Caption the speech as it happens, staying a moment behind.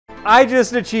I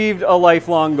just achieved a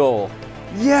lifelong goal.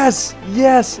 Yes,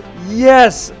 yes,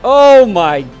 yes. Oh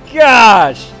my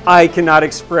gosh. I cannot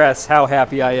express how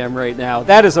happy I am right now.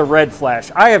 That is a red flash.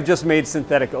 I have just made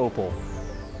synthetic opal.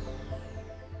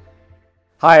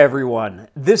 Hi everyone.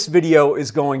 This video is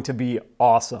going to be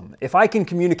awesome. If I can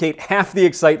communicate half the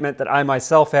excitement that I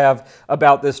myself have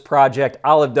about this project,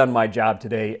 I'll have done my job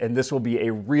today, and this will be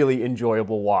a really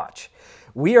enjoyable watch.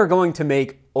 We are going to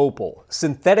make opal,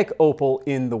 synthetic opal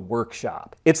in the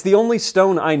workshop. It's the only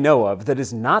stone I know of that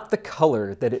is not the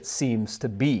color that it seems to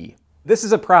be. This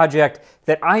is a project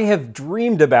that I have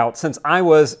dreamed about since I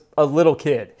was a little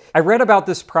kid. I read about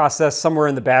this process somewhere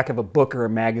in the back of a book or a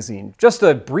magazine. Just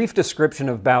a brief description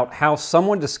about how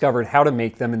someone discovered how to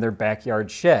make them in their backyard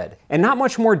shed. And not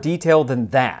much more detail than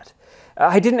that.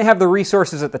 I didn't have the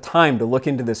resources at the time to look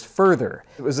into this further.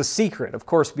 It was a secret, of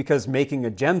course, because making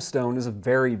a gemstone is a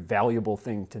very valuable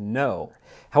thing to know.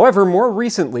 However, more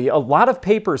recently, a lot of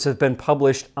papers have been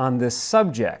published on this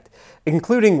subject,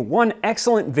 including one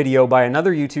excellent video by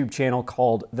another YouTube channel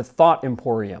called The Thought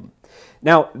Emporium.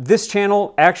 Now, this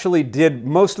channel actually did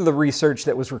most of the research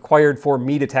that was required for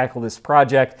me to tackle this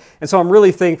project, and so I'm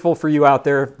really thankful for you out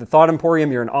there. The Thought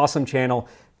Emporium, you're an awesome channel.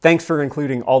 Thanks for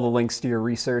including all the links to your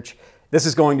research. This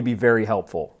is going to be very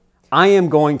helpful. I am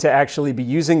going to actually be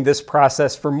using this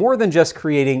process for more than just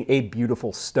creating a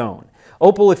beautiful stone.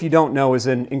 Opal, if you don't know, is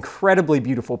an incredibly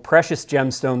beautiful, precious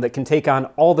gemstone that can take on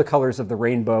all the colors of the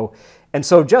rainbow. And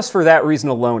so just for that reason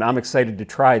alone, I'm excited to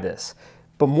try this.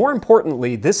 But more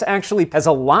importantly, this actually has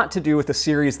a lot to do with a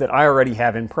series that I already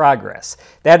have in progress.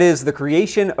 That is the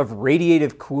creation of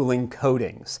radiative cooling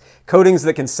coatings. Coatings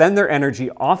that can send their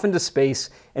energy off into space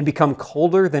and become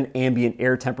colder than ambient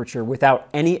air temperature without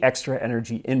any extra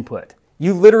energy input.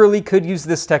 You literally could use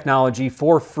this technology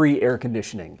for free air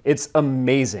conditioning. It's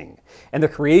amazing. And the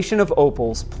creation of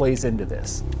opals plays into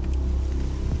this.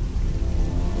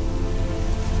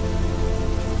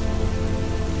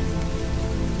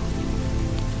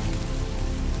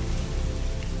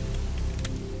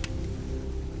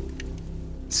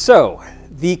 So,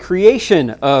 the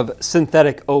creation of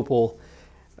synthetic opal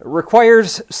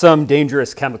requires some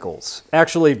dangerous chemicals.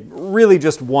 Actually, really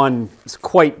just one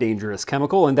quite dangerous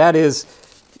chemical, and that is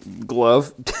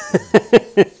glove.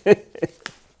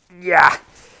 Yeah.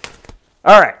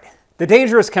 All right. The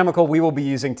dangerous chemical we will be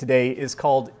using today is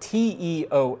called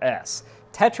TEOS,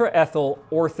 tetraethyl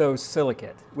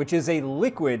orthosilicate, which is a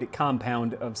liquid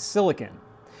compound of silicon.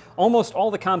 Almost all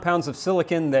the compounds of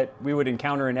silicon that we would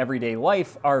encounter in everyday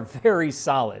life are very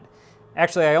solid.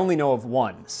 Actually, I only know of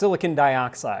one, silicon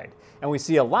dioxide, and we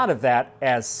see a lot of that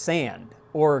as sand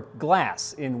or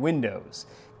glass in windows.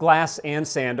 Glass and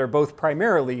sand are both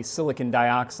primarily silicon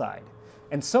dioxide,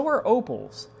 and so are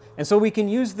opals. And so we can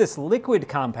use this liquid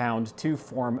compound to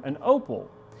form an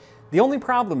opal. The only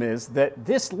problem is that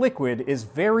this liquid is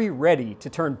very ready to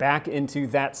turn back into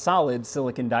that solid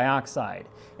silicon dioxide,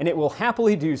 and it will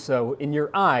happily do so in your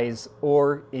eyes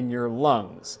or in your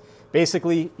lungs.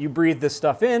 Basically, you breathe this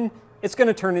stuff in, it's going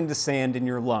to turn into sand in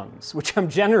your lungs, which I'm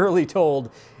generally told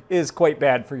is quite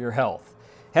bad for your health.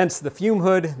 Hence the fume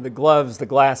hood, the gloves, the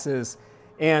glasses,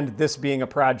 and this being a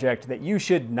project that you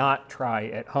should not try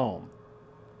at home.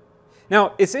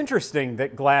 Now, it's interesting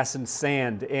that glass and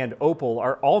sand and opal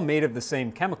are all made of the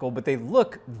same chemical, but they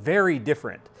look very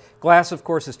different. Glass, of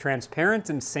course, is transparent,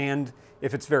 and sand,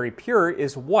 if it's very pure,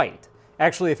 is white.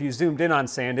 Actually, if you zoomed in on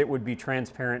sand, it would be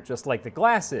transparent just like the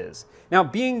glass is. Now,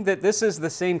 being that this is the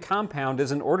same compound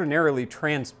as an ordinarily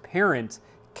transparent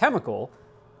chemical,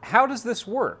 how does this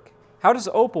work? How does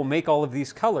opal make all of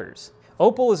these colors?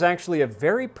 Opal is actually a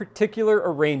very particular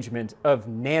arrangement of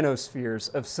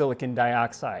nanospheres of silicon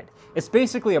dioxide. It's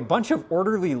basically a bunch of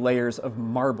orderly layers of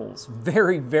marbles,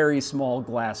 very, very small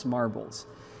glass marbles.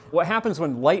 What happens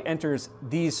when light enters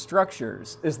these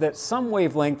structures is that some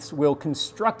wavelengths will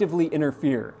constructively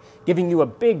interfere, giving you a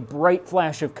big bright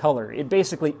flash of color. It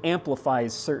basically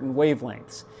amplifies certain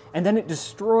wavelengths. And then it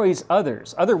destroys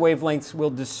others. Other wavelengths will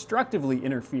destructively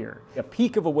interfere. A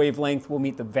peak of a wavelength will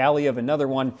meet the valley of another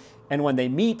one, and when they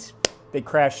meet, they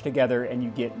crash together and you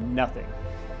get nothing.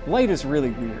 Light is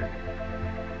really weird.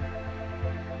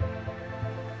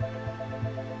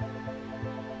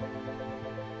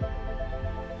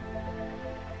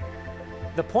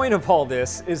 The point of all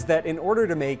this is that in order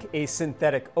to make a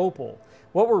synthetic opal,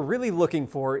 what we're really looking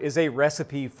for is a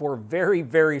recipe for very,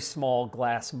 very small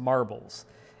glass marbles.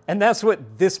 And that's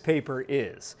what this paper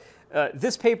is.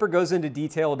 This paper goes into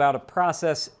detail about a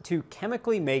process to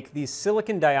chemically make these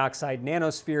silicon dioxide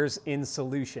nanospheres in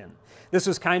solution. This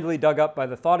was kindly dug up by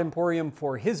the Thought Emporium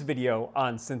for his video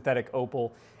on synthetic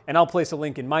opal, and I'll place a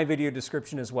link in my video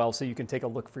description as well so you can take a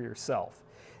look for yourself.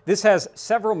 This has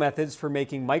several methods for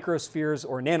making microspheres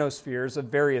or nanospheres of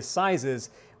various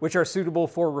sizes, which are suitable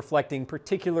for reflecting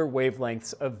particular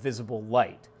wavelengths of visible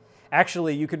light.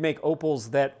 Actually, you could make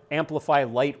opals that amplify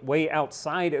light way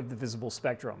outside of the visible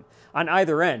spectrum, on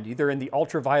either end, either in the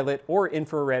ultraviolet or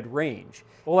infrared range.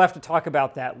 We'll have to talk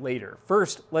about that later.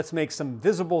 First, let's make some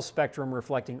visible spectrum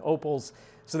reflecting opals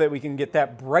so that we can get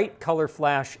that bright color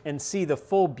flash and see the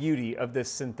full beauty of this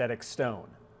synthetic stone.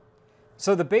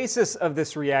 So the basis of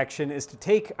this reaction is to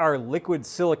take our liquid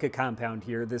silica compound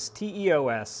here, this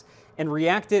TeOS, and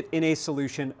react it in a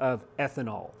solution of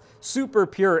ethanol. Super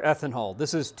pure ethanol.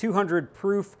 This is 200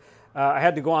 proof. I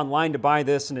had to go online to buy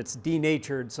this, and it's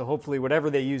denatured, so hopefully whatever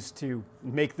they use to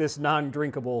make this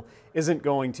non-drinkable isn't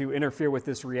going to interfere with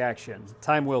this reaction.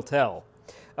 Time will tell.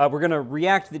 We're going to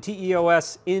react the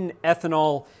TeOS in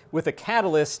ethanol with a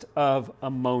catalyst of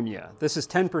ammonia. This is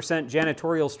 10%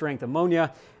 janitorial strength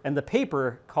ammonia, and the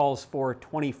paper calls for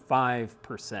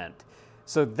 25%.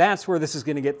 So that's where this is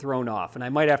going to get thrown off, and I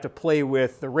might have to play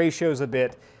with the ratios a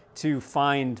bit to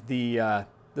find the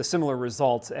similar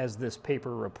results as this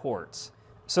paper reports.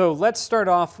 So let's start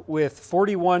off with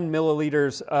 41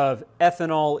 milliliters of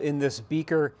ethanol in this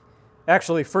beaker.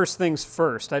 Actually, first things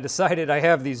first, I decided I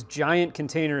have these giant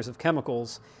containers of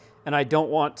chemicals and I don't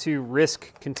want to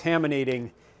risk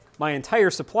contaminating my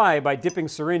entire supply by dipping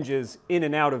syringes in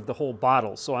and out of the whole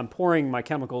bottle. So I'm pouring my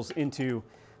chemicals into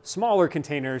smaller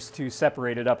containers to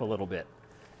separate it up a little bit.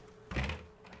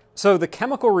 So the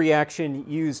chemical reaction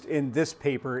used in this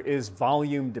paper is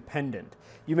volume dependent.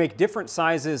 You make different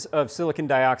sizes of silicon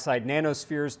dioxide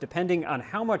nanospheres depending on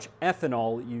how much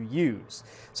ethanol you use.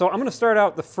 So I'm going to start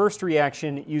out the first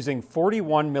reaction using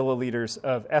 41 milliliters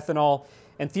of ethanol,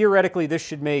 and theoretically this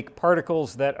should make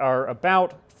particles that are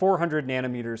about 400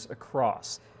 nanometers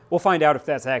across. We'll find out if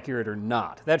that's accurate or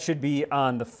not. That should be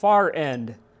on the far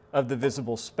end of the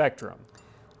visible spectrum.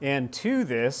 And to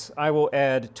this, I will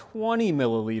add 20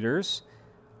 milliliters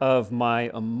of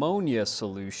my ammonia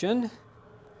solution.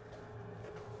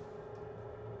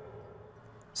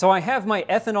 So I have my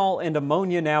ethanol and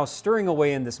ammonia now stirring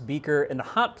away in this beaker, and the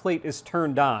hot plate is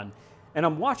turned on. And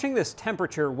I'm watching this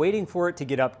temperature, waiting for it to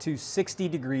get up to 60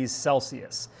 degrees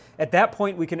Celsius. At that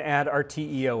point, we can add our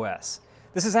TeOS.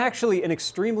 This is actually an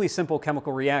extremely simple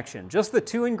chemical reaction. Just the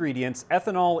two ingredients,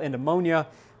 ethanol and ammonia,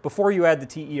 before you add the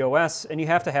TeOS, and you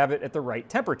have to have it at the right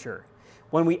temperature.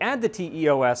 When we add the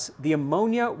TeOS, the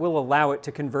ammonia will allow it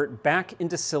to convert back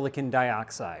into silicon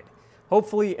dioxide,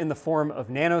 hopefully in the form of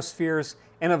nanospheres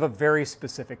and of a very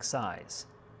specific size.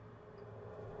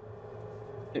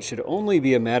 It should only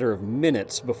be a matter of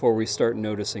minutes before we start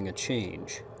noticing a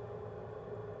change.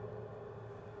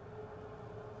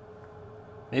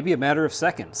 Maybe a matter of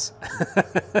seconds.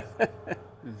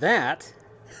 That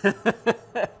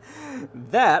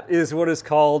is what is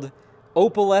called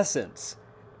opalescence.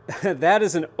 That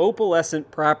is an opalescent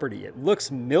property. It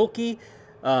looks milky.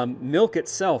 Milk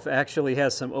itself actually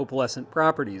has some opalescent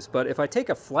properties, but if I take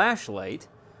a flashlight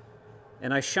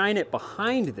and I shine it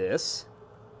behind this,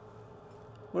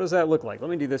 what does that look like? Let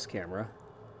me do this camera.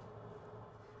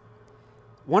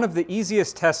 One of the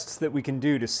easiest tests that we can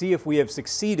do to see if we have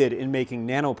succeeded in making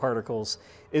nanoparticles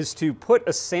is to put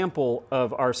a sample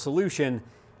of our solution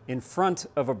in front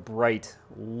of a bright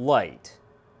light.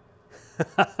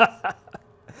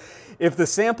 If the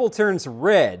sample turns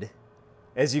red,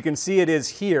 as you can see it is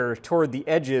here toward the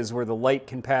edges where the light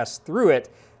can pass through it,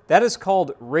 that is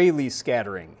called Rayleigh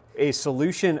scattering. A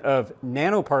solution of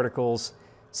nanoparticles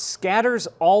scatters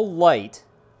all light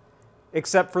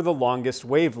except for the longest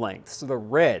wavelength, so the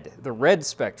red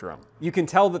spectrum. You can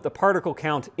tell that the particle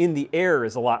count in the air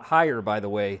is a lot higher, by the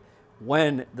way,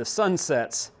 when the sun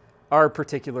sets are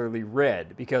particularly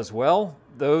red, because, well,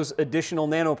 those additional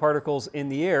nanoparticles in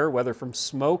the air, whether from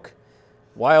smoke,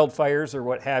 wildfires, or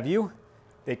what have you,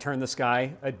 they turn the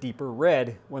sky a deeper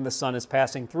red when the sun is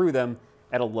passing through them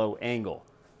at a low angle.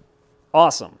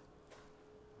 Awesome.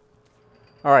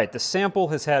 All right, the sample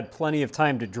has had plenty of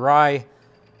time to dry,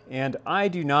 and I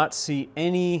do not see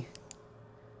any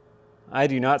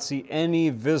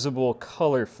visible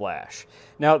color flash.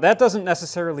 Now, that doesn't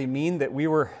necessarily mean that we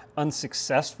were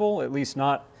unsuccessful, at least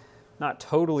not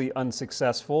totally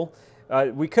unsuccessful.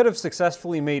 We could have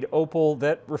successfully made opal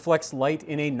that reflects light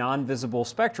in a non-visible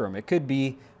spectrum. It could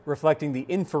be reflecting the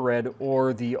infrared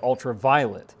or the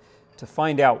ultraviolet. To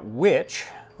find out which,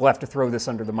 we'll have to throw this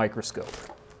under the microscope.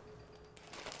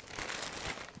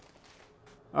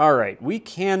 All right, we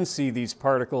can see these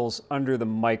particles under the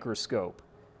microscope.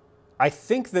 I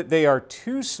think that they are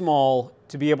too small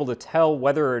to be able to tell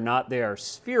whether or not they are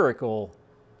spherical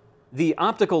The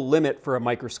optical limit for a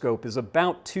microscope is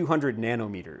about 200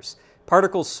 nanometers.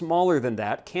 Particles smaller than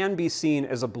that can be seen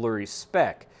as a blurry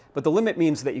speck, but the limit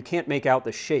means that you can't make out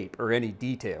the shape or any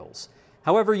details.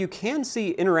 However, you can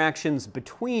see interactions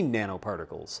between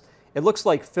nanoparticles. It looks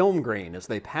like film grain as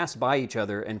they pass by each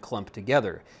other and clump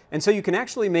together, and so you can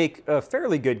actually make a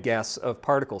fairly good guess of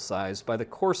particle size by the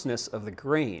coarseness of the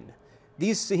grain.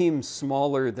 These seem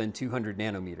smaller than 200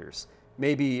 nanometers,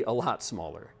 maybe a lot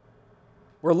smaller.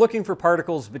 We're looking for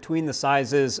particles between the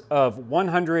sizes of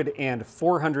 100 and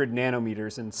 400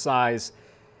 nanometers in size.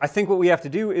 I think what we have to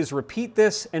do is repeat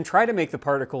this and try to make the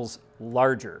particles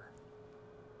larger.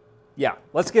 Yeah,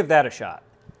 let's give that a shot.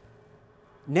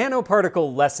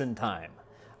 Nanoparticle lesson time.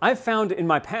 I've found in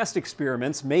my past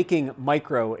experiments making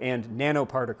micro and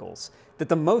nanoparticles that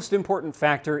the most important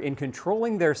factor in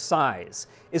controlling their size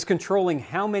is controlling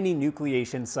how many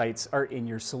nucleation sites are in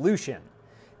your solution.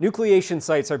 Nucleation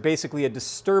sites are basically a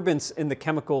disturbance in the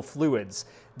chemical fluids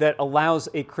that allows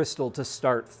a crystal to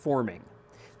start forming.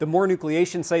 The more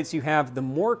nucleation sites you have, the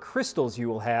more crystals you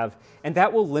will have, and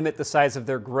that will limit the size of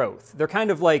their growth. They're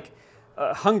kind of like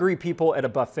hungry people at a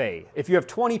buffet. If you have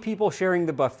 20 people sharing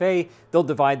the buffet, they'll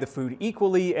divide the food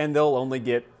equally and they'll only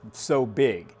get so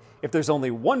big. If there's only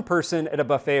one person at a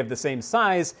buffet of the same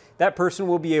size, that person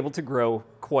will be able to grow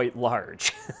quite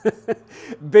large.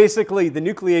 Basically, the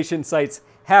nucleation sites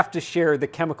have to share the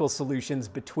chemical solutions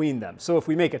between them. So if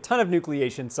we make a ton of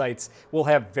nucleation sites, we'll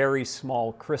have very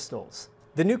small crystals.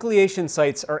 The nucleation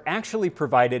sites are actually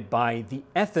provided by the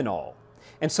ethanol.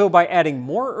 And so by adding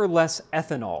more or less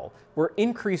ethanol, we're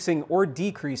increasing or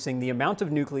decreasing the amount of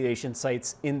nucleation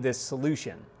sites in this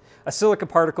solution. A silica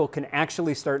particle can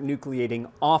actually start nucleating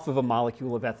off of a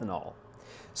molecule of ethanol.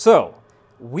 So,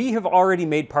 we have already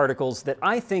made particles that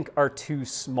I think are too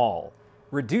small.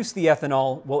 Reduce the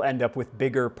ethanol, we'll end up with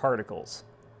bigger particles.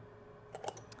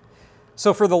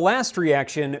 So for the last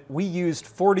reaction, we used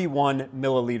 41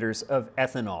 milliliters of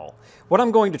ethanol. What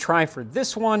I'm going to try for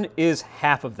this one is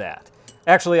half of that.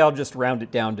 Actually, I'll just round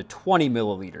it down to 20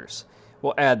 milliliters.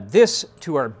 We'll add this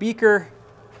to our beaker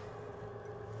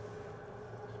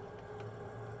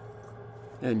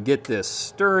and get this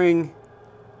stirring.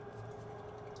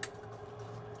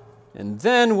 And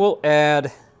then we'll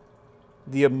add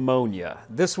the ammonia.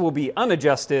 This will be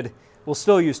unadjusted. We'll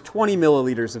still use 20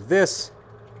 milliliters of this.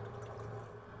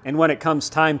 And when it comes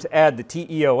time to add the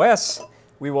TEOS,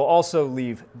 we will also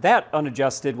leave that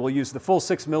unadjusted. We'll use the full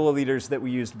 6 milliliters that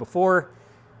we used before,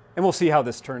 and we'll see how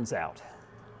this turns out.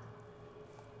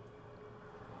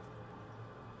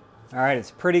 All right, it's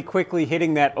pretty quickly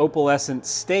hitting that opalescent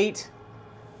state.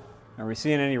 Are we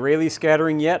seeing any Rayleigh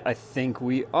scattering yet? I think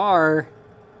we are.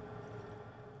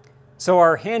 So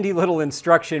our handy little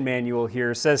instruction manual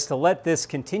here says to let this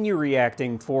continue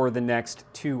reacting for the next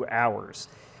 2 hours.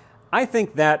 I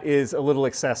think that is a little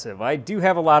excessive. I do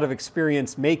have a lot of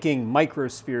experience making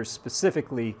microspheres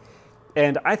specifically,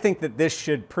 and I think that this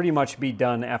should pretty much be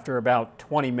done after about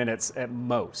 20 minutes at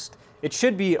most. It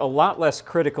should be a lot less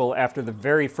critical after the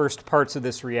very first parts of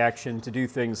this reaction to do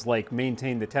things like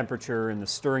maintain the temperature and the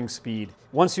stirring speed.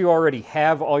 Once you already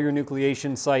have all your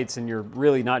nucleation sites and you're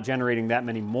really not generating that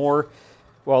many more,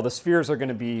 well, the spheres are going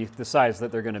to be the size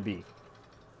that they're going to be.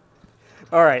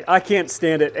 All right, I can't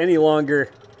stand it any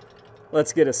longer.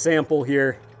 Let's get a sample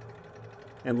here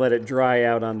and let it dry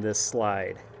out on this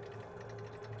slide.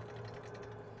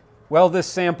 While this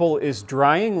sample is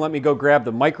drying, let me go grab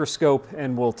the microscope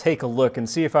and we'll take a look and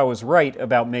see if I was right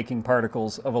about making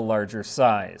particles of a larger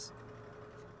size.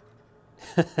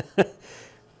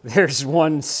 There's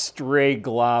one stray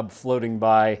glob floating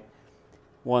by,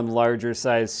 one larger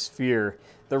size sphere.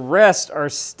 The rest are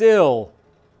still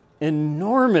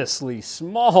enormously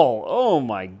small. Oh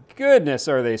my goodness,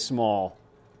 are they small.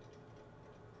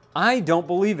 I don't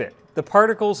believe it. The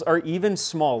particles are even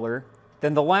smaller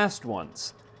than the last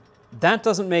ones. That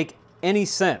doesn't make any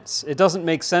sense. It doesn't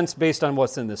make sense based on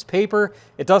what's in this paper.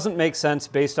 It doesn't make sense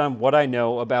based on what I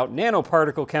know about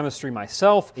nanoparticle chemistry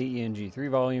myself. AENG, 3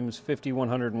 volumes, 50,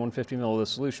 100, and 150 ml of the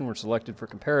solution were selected for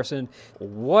comparison.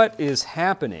 What is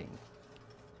happening?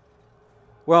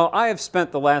 Well, I have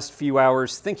spent the last few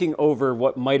hours thinking over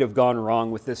what might have gone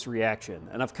wrong with this reaction,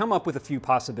 and I've come up with a few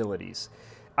possibilities.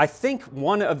 I think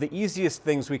one of the easiest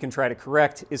things we can try to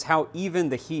correct is how even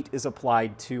the heat is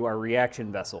applied to our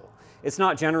reaction vessel. It's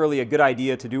not generally a good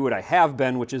idea to do what I have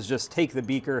been, which is just take the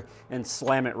beaker and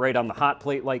slam it right on the hot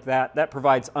plate like that. That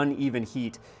provides uneven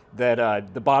heat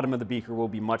that the bottom of the beaker will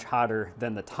be much hotter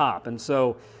than the top. And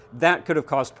so that could have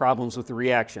caused problems with the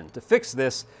reaction. To fix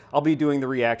this, I'll be doing the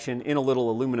reaction in a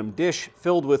little aluminum dish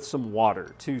filled with some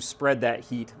water to spread that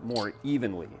heat more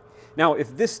evenly. Now,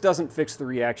 if this doesn't fix the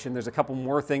reaction, there's a couple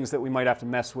more things that we might have to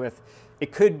mess with.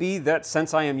 It could be that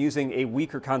since I am using a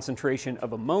weaker concentration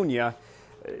of ammonia,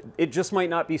 it just might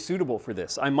not be suitable for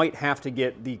this. I might have to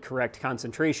get the correct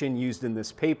concentration used in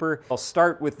this paper. I'll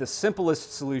start with the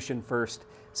simplest solution first,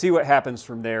 see what happens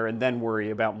from there, and then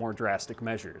worry about more drastic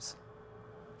measures.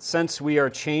 Since we are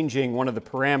changing one of the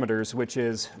parameters, which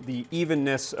is the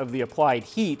evenness of the applied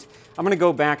heat, I'm going to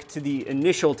go back to the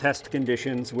initial test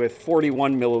conditions with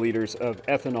 41 milliliters of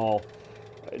ethanol,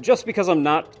 just because I'm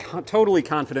not totally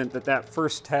confident that that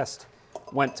first test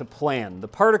went to plan. The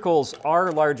particles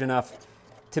are large enough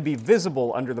to be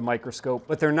visible under the microscope,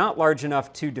 but they're not large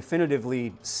enough to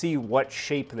definitively see what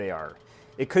shape they are.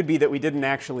 It could be that we didn't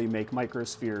actually make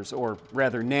microspheres, or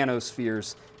rather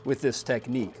nanospheres, with this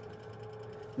technique.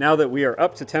 Now that we are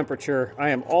up to temperature, I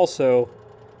am also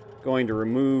going to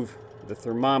remove the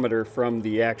thermometer from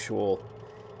the actual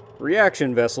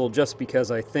reaction vessel, just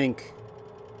because I think,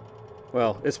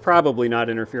 well, it's probably not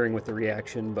interfering with the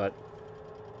reaction, but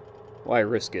why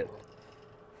risk it?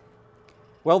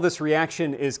 While this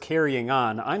reaction is carrying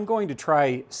on, I'm going to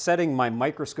try setting my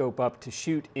microscope up to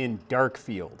shoot in dark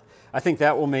field. I think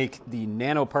that will make the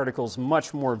nanoparticles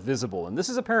much more visible, and this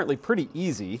is apparently pretty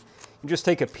easy. You just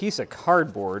take a piece of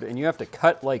cardboard and you have to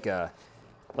cut like a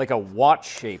watch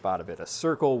shape out of it, a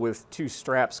circle with two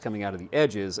straps coming out of the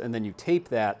edges, and then you tape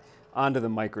that onto the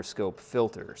microscope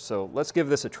filter. So let's give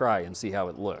this a try and see how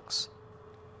it looks.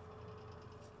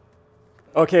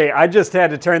 Okay, I just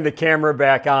had to turn the camera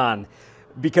back on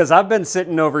because I've been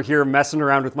sitting over here messing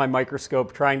around with my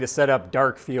microscope trying to set up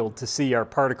dark field to see our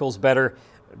particles better.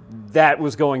 That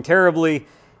was going terribly.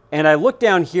 And I looked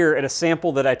down here at a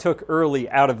sample that I took early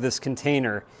out of this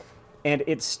container, and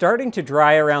it's starting to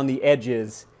dry around the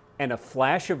edges, and a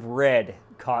flash of red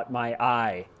caught my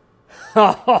eye.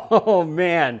 Oh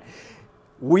man,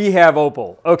 we have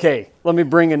opal. Okay, let me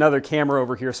bring another camera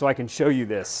over here so I can show you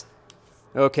this.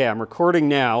 Okay, I'm recording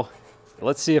now.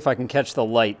 Let's see if I can catch the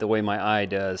light the way my eye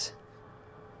does.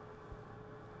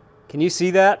 Can you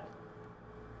see that?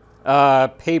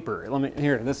 Paper.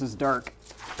 Here, this is dark.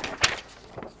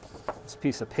 This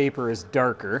piece of paper is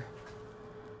darker.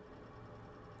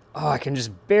 Oh, I can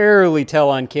just barely tell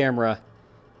on camera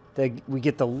that we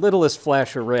get the littlest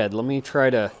flash of red. Let me try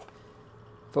to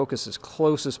focus as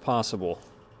close as possible.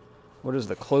 What is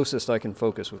the closest I can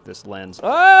focus with this lens?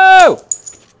 Oh!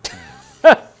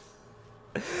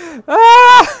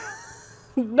 Ah!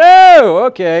 No!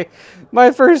 Okay.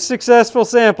 My first successful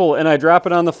sample, and I drop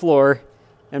it on the floor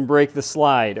and break the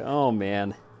slide. Oh,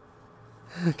 man.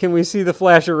 Can we see the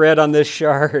flash of red on this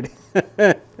shard?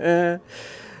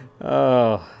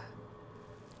 Oh.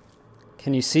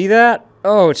 Can you see that?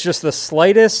 Oh, it's just the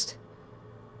slightest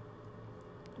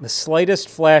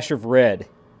flash of red.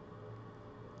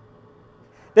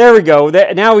 There we go.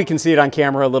 Now we can see it on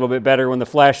camera a little bit better when the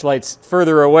flashlight's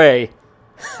further away.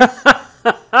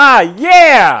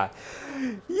 Yeah!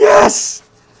 Yes!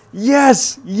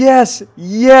 Yes, yes,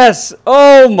 yes!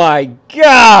 Oh my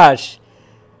gosh!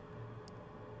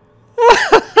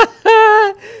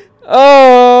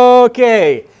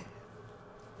 Okay.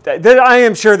 I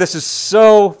am sure this is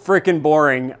so freaking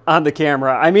boring on the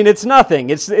camera. I mean, it's nothing.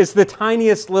 It's the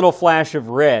tiniest little flash of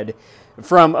red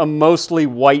from a mostly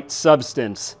white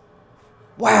substance.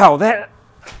 Wow, that...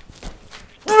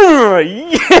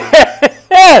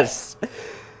 Yes!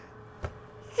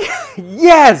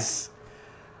 Yes!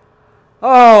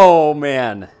 Oh,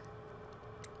 man.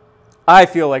 I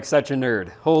feel like such a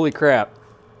nerd. Holy crap.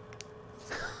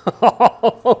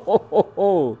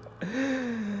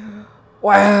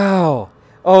 Wow.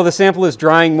 Oh, the sample is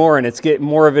drying more, and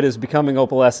more of it is becoming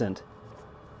opalescent.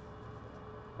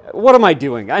 What am I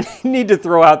doing? I need to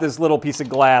throw out this little piece of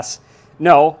glass.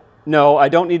 No, I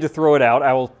don't need to throw it out.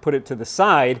 I will put it to the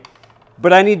side,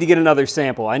 but I need to get another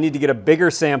sample. I need to get a bigger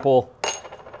sample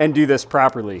and do this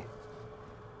properly.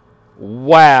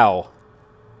 Wow.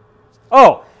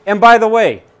 Oh, and by the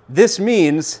way, this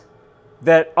means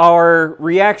that our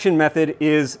reaction method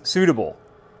is suitable.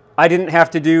 I didn't have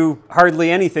to do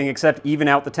hardly anything except even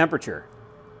out the temperature.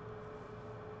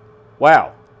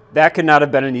 Wow, that could not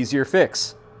have been an easier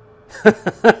fix.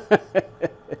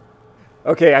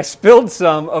 Okay, I spilled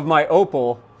some of my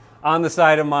opal on the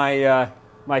side of my,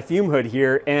 my fume hood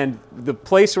here, and the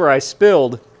place where I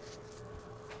spilled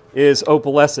is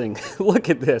opalescing. Look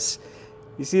at this.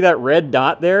 You see that red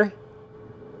dot there?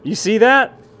 You see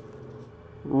that?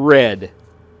 Red.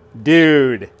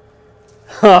 Dude.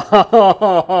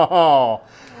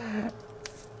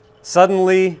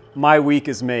 Suddenly, my week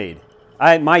is made.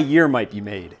 My year might be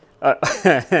made.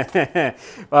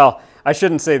 Well, I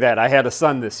shouldn't say that. I had a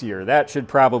son this year. That should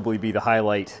probably be the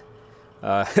highlight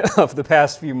of the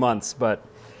past few months, but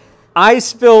I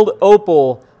spilled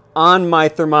opal on my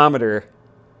thermometer,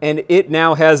 and it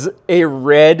now has a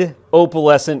red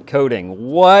opalescent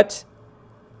coating. What?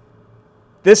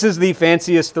 This is the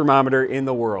fanciest thermometer in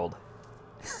the world.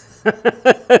 How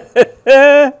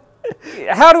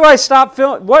do I stop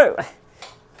filming? What?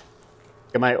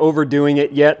 Am I overdoing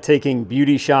it yet, taking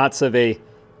beauty shots of a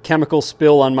chemical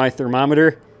spill on my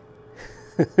thermometer?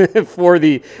 For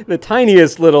the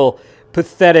tiniest little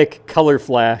pathetic color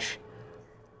flash.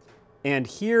 And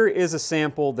here is a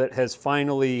sample that has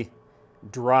finally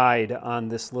dried on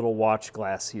this little watch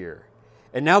glass here.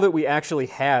 And now that we actually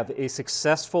have a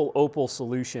successful opal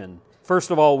solution,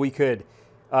 first of all, we could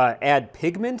add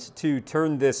pigment to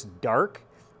turn this dark.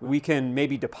 We can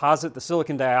maybe deposit the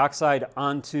silicon dioxide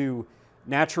onto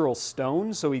natural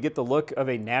stone so we get the look of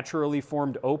a naturally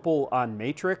formed opal on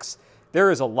matrix. There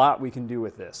is a lot we can do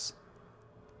with this.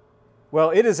 Well,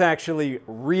 it is actually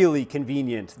really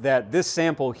convenient that this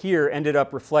sample here ended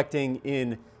up reflecting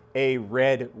in a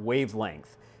red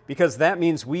wavelength, because that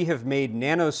means we have made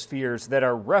nanospheres that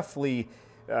are roughly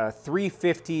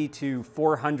 350 to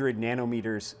 400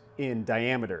 nanometers in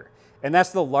diameter. And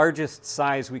that's the largest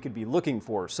size we could be looking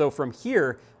for. So from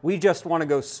here, we just want to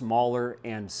go smaller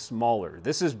and smaller.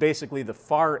 This is basically the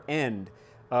far end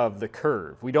of the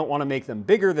curve. We don't want to make them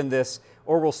bigger than this,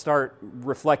 or we'll start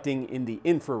reflecting in the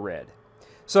infrared.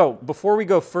 So before we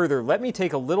go further, let me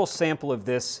take a little sample of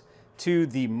this to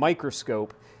the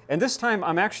microscope. And this time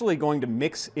I'm actually going to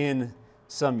mix in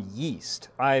some yeast.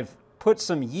 I've put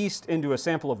some yeast into a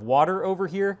sample of water over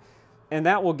here, and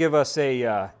that will give us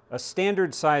a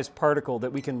standard size particle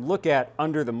that we can look at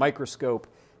under the microscope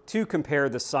to compare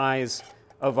the size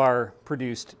of our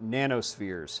produced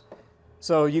nanospheres.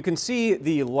 So you can see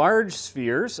the large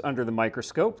spheres under the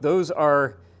microscope. Those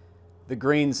are the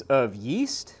grains of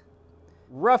yeast,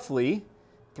 roughly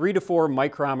 3 to 4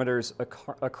 micrometers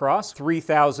across,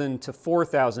 3,000 to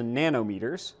 4,000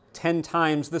 nanometers, 10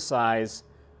 times the size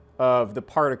of the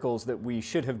particles that we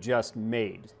should have just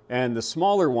made. And the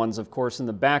smaller ones, of course, in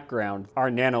the background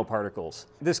are nanoparticles.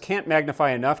 This can't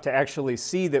magnify enough to actually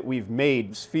see that we've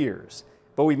made spheres,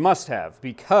 but we must have,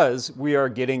 because we are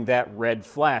getting that red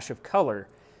flash of color,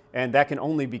 and that can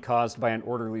only be caused by an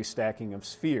orderly stacking of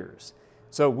spheres.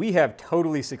 So we have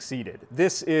totally succeeded.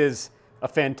 This is a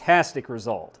fantastic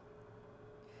result.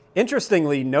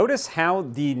 Interestingly, notice how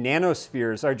the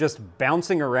nanospheres are just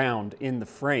bouncing around in the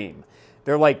frame.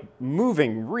 They're like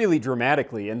moving really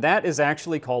dramatically, and that is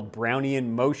actually called Brownian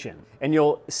motion. And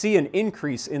you'll see an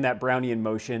increase in that Brownian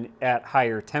motion at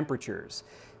higher temperatures.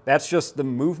 That's just the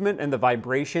movement and the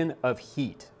vibration of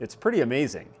heat. It's pretty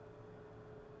amazing.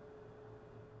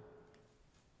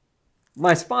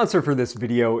 My sponsor for this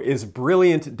video is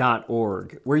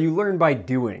Brilliant.org, where you learn by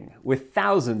doing, with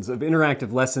thousands of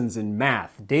interactive lessons in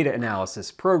math, data analysis,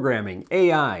 programming,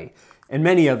 AI, and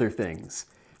many other things.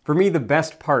 For me, the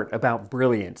best part about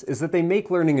Brilliant is that they make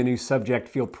learning a new subject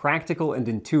feel practical and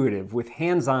intuitive with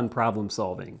hands-on problem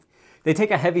solving. They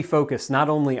take a heavy focus not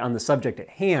only on the subject at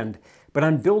hand, but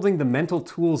on building the mental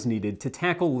tools needed to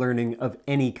tackle learning of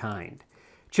any kind.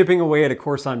 Chipping away at a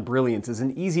course on Brilliant is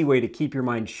an easy way to keep your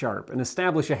mind sharp and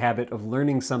establish a habit of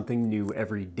learning something new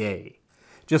every day.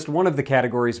 Just one of the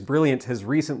categories Brilliant has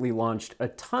recently launched a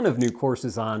ton of new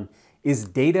courses on is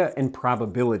data and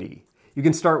probability. You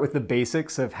can start with the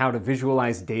basics of how to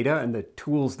visualize data and the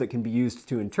tools that can be used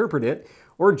to interpret it,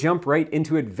 or jump right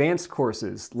into advanced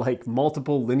courses like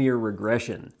multiple linear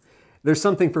regression. There's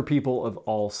something for people of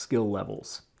all skill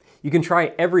levels. You can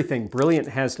try everything Brilliant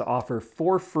has to offer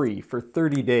for free for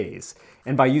 30 days,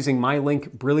 and by using my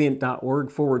link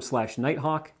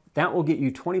brilliant.org/Nighthawk, that will get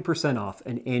you 20% off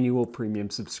an annual premium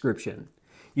subscription.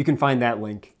 You can find that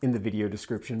link in the video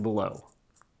description below.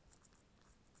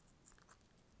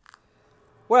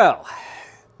 Well,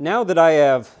 now that I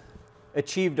have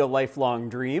achieved a lifelong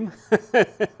dream,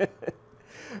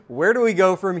 where do we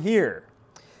go from here?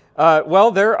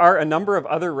 Well, there are a number of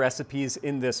other recipes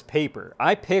in this paper.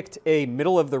 I picked a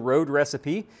middle-of-the-road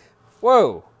recipe.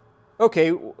 Whoa,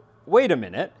 okay, wait a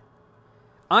minute.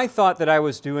 I thought that I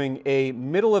was doing a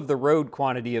middle-of-the-road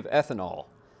quantity of ethanol.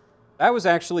 I was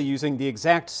actually using the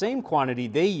exact same quantity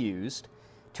they used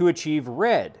to achieve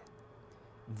red.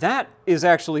 That is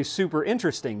actually super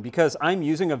interesting because I'm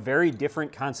using a very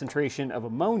different concentration of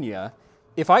ammonia.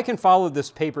 If I can follow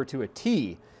this paper to a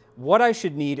T, what I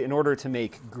should need in order to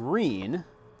make green,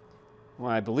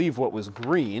 well, I believe what was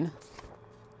green,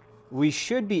 we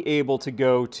should be able to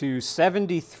go to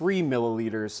 73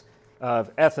 milliliters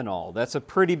of ethanol. That's a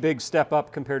pretty big step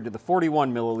up compared to the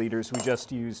 41 milliliters we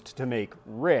just used to make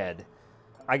red.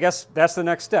 I guess that's the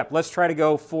next step. Let's try to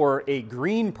go for a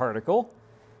green particle.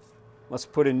 Let's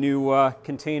put a new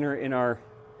container in our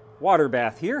water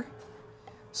bath here.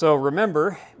 So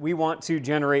remember, we want to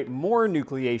generate more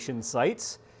nucleation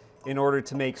sites in order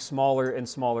to make smaller and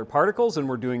smaller particles, and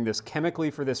we're doing this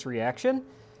chemically for this reaction.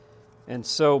 And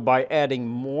so by adding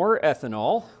more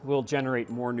ethanol, we'll generate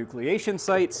more nucleation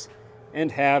sites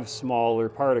and have smaller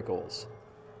particles.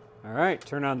 All right,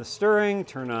 turn on the stirring,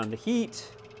 turn on the heat.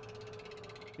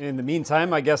 In the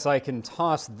meantime, I guess I can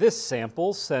toss this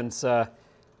sample since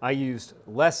I used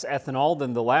less ethanol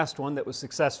than the last one that was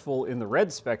successful in the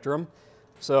red spectrum.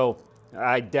 So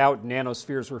I doubt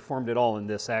nanospheres were formed at all in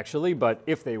this actually, but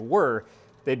if they were,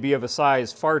 they'd be of a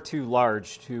size far too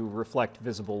large to reflect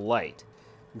visible light.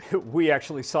 We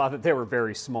actually saw that they were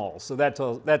very small, so that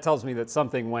tells me that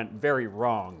something went very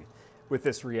wrong with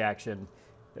this reaction.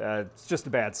 It's just a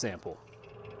bad sample.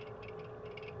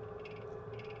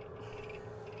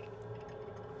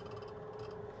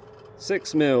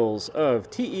 Six mils of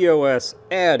TEOS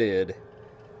added.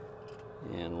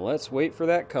 And let's wait for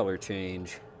that color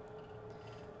change.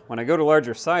 When I go to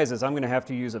larger sizes, I'm going to have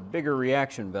to use a bigger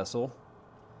reaction vessel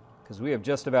because we have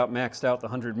just about maxed out the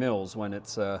 100 mils when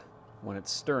it's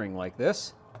stirring like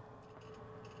this.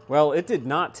 Well, it did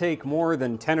not take more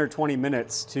than 10 or 20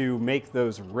 minutes to make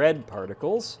those red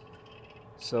particles.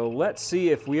 So let's see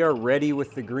if we are ready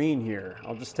with the green here.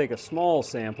 I'll just take a small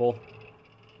sample.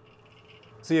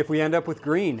 See if we end up with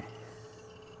green.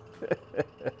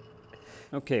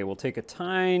 Okay, we'll take a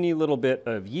tiny little bit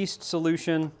of yeast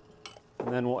solution,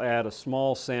 and then we'll add a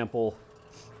small sample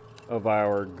of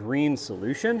our green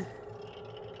solution.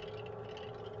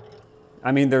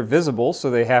 I mean, they're visible,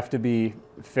 so they have to be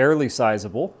fairly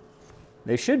sizable.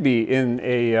 They should be in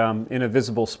a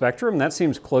visible spectrum. That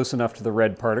seems close enough to the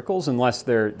red particles, unless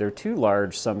they're too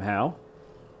large somehow.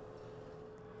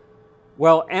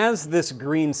 Well, as this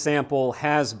green sample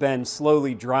has been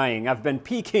slowly drying, I've been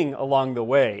peeking along the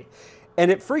way, and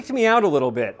it freaked me out a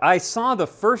little bit. I saw the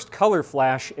first color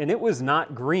flash, and it was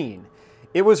not green.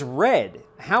 It was red.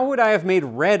 How would I have made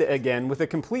red again with a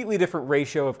completely different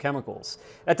ratio of chemicals?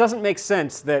 That doesn't make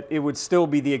sense that it would still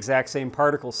be the exact same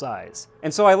particle size.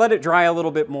 And so I let it dry a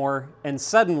little bit more, and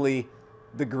suddenly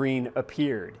the green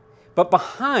appeared. But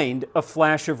behind a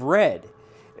flash of red.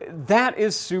 That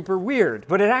is super weird,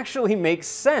 but it actually makes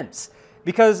sense.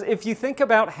 Because if you think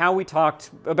about how we talked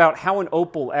about how an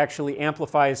opal actually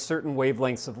amplifies certain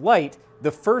wavelengths of light,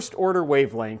 the first order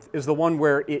wavelength is the one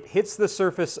where it hits the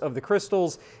surface of the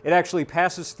crystals, it actually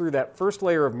passes through that first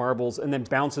layer of marbles and then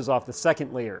bounces off the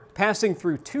second layer. Passing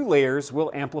through 2 layers will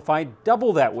amplify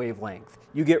double that wavelength.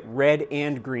 You get red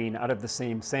and green out of the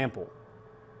same sample.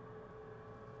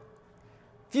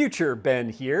 Future Ben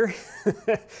here.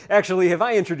 Actually, have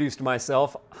I introduced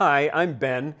myself? Hi, I'm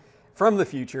Ben from the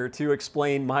future to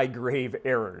explain my grave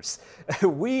errors.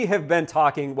 We have been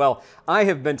talking, well, I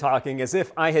have been talking as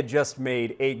if I had just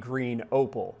made a green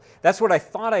opal. That's what I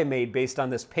thought I made based on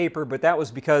this paper, but that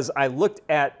was because I looked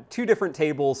at 2 different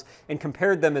tables and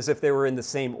compared them as if they were in the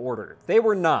same order. They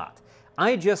were not.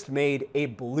 I just made a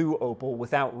blue opal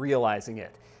without realizing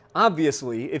it.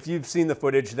 Obviously, if you've seen the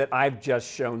footage that I've just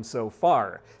shown so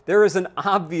far, there is an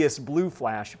obvious blue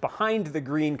flash behind the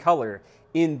green color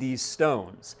in these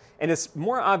stones. And it's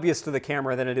more obvious to the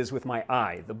camera than it is with my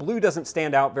eye. The blue doesn't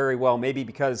stand out very well, maybe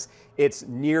because it's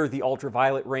near the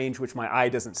ultraviolet range, which my eye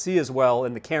doesn't see as well,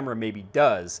 and the camera maybe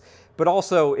does. But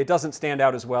also, it doesn't stand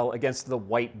out as well against the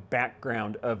white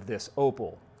background of this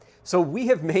opal. So we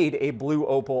have made a blue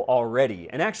opal already,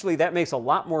 and actually that makes a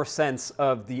lot more sense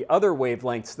of the other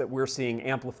wavelengths that we're seeing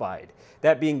amplified,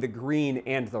 that being the green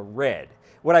and the red.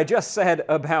 What I just said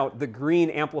about the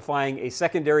green amplifying a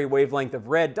secondary wavelength of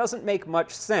red doesn't make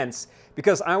much sense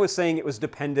because I was saying it was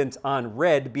dependent on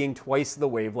red being twice the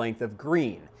wavelength of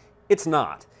green. It's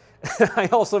not. I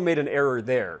also made an error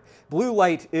there. Blue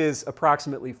light is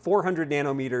approximately 400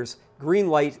 nanometers, green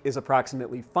light is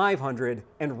approximately 500,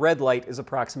 and red light is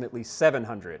approximately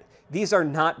 700. These are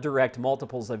not direct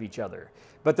multiples of each other,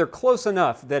 but they're close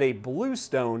enough that a blue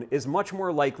stone is much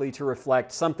more likely to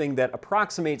reflect something that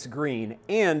approximates green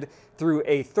and, through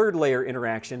a third layer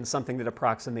interaction, something that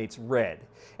approximates red.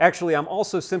 Actually, I'm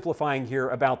also simplifying here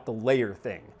about the layer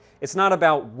thing. It's not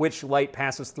about which light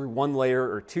passes through 1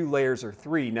 layer or 2 layers or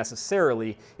 3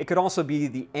 necessarily. It could also be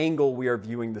the angle we are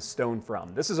viewing the stone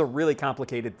from. This is a really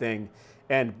complicated thing,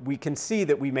 and we can see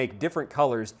that we make different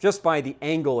colors just by the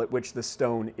angle at which the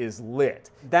stone is lit.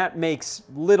 That makes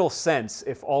little sense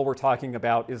if all we're talking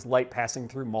about is light passing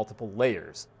through multiple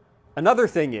layers. Another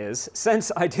thing is,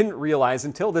 since I didn't realize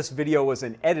until this video was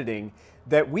in editing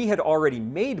that we had already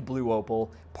made blue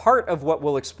opal, part of what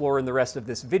we'll explore in the rest of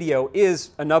this video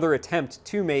is another attempt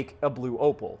to make a blue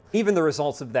opal. Even the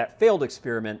results of that failed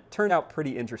experiment turned out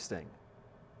pretty interesting.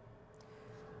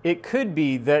 It could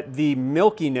be that the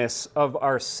milkiness of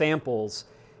our samples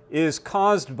is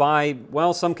caused by,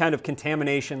 well, some kind of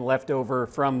contamination left over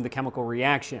from the chemical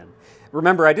reaction.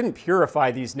 Remember, I didn't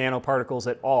purify these nanoparticles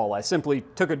at all. I simply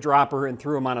took a dropper and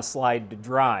threw them on a slide to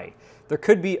dry. There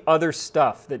could be other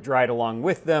stuff that dried along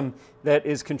with them that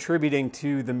is contributing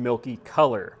to the milky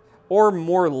color. Or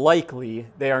more likely,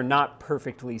 they are not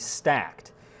perfectly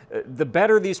stacked. The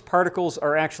better these particles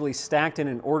are actually stacked in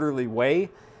an orderly way,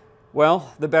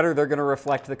 well, the better they're going to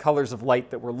reflect the colors of light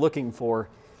that we're looking for,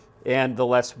 and the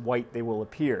less white they will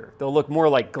appear. They'll look more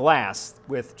like glass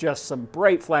with just some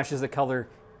bright flashes of color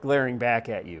glaring back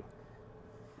at you.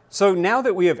 So now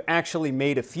that we have actually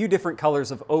made a few different colors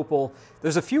of opal,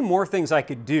 there's a few more things I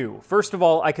could do. First of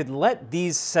all, I could let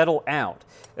these settle out.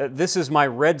 This is my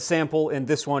red sample and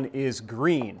this one is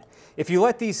green. If you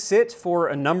let these sit for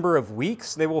a number of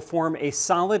weeks, they will form a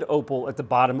solid opal at the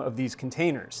bottom of these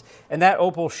containers. And that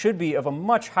opal should be of a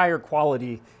much higher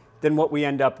quality than what we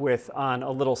end up with on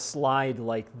a little slide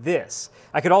like this.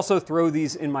 I could also throw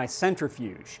these in my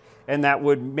centrifuge, and that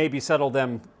would maybe settle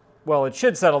them, well, it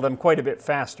should settle them quite a bit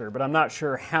faster, but I'm not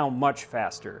sure how much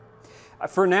faster.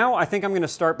 For now, I think I'm going to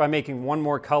start by making one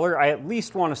more color. I at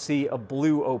least want to see a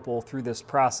blue opal through this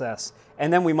process,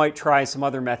 and then we might try some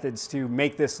other methods to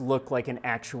make this look like an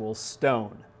actual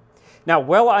stone. Now,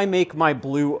 while I make my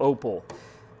blue opal,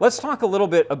 let's talk a little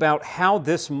bit about how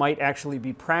this might actually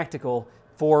be practical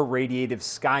for radiative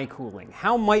sky cooling.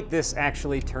 How might this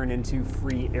actually turn into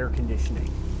free air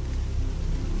conditioning?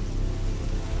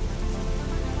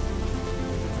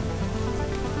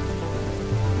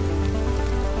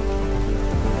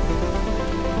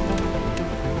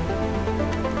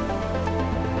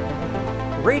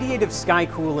 Radiative sky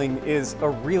cooling is a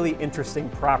really interesting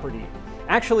property.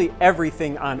 Actually,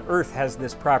 everything on Earth has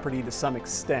this property to some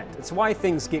extent. It's why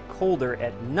things get colder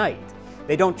at night.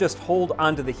 They don't just hold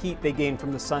onto the heat they gain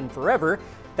from the sun forever.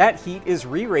 That heat is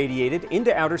re-radiated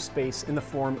into outer space in the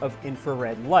form of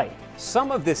infrared light.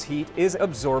 Some of this heat is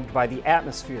absorbed by the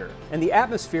atmosphere, and the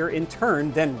atmosphere in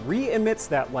turn then re-emits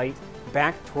that light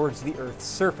back towards the Earth's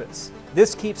surface.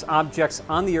 This keeps objects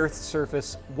on the Earth's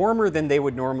surface warmer than they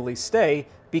would normally stay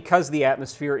because the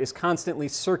atmosphere is constantly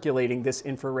circulating this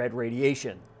infrared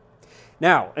radiation.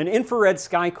 Now, an infrared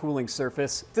sky cooling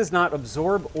surface does not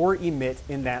absorb or emit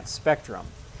in that spectrum.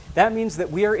 That means that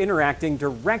we are interacting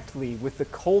directly with the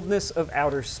coldness of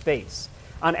outer space.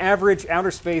 On average,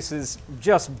 outer space is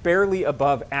just barely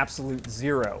above absolute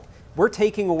zero. We're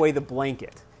taking away the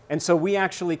blanket. And so we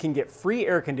actually can get free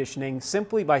air conditioning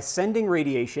simply by sending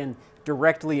radiation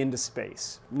directly into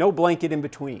space. No blanket in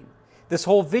between. This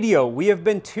whole video, we have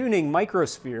been tuning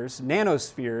microspheres,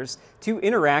 nanospheres, to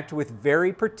interact with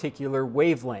very particular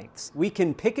wavelengths. We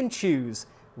can pick and choose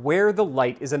where the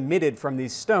light is emitted from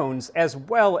these stones as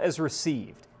well as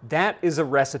received. That is a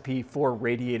recipe for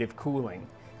radiative cooling.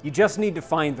 You just need to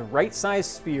find the right size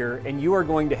sphere and you are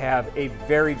going to have a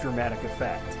very dramatic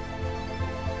effect.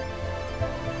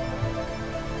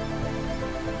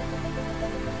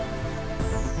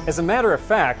 As a matter of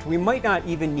fact, we might not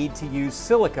even need to use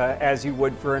silica as you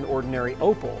would for an ordinary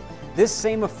opal. This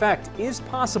same effect is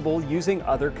possible using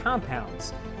other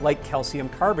compounds, like calcium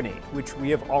carbonate, which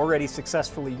we have already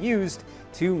successfully used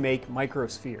to make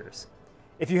microspheres.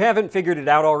 If you haven't figured it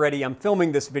out already, I'm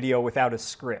filming this video without a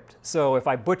script. So if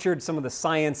I butchered some of the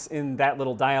science in that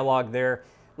little dialogue there,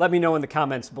 let me know in the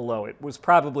comments below. It was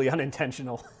probably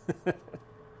unintentional.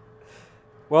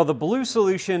 Well, the blue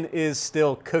solution is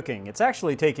still cooking. It's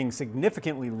actually taking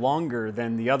significantly longer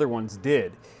than the other ones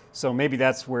did. So maybe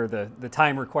that's where the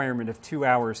time requirement of 2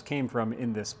 hours came from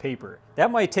in this paper.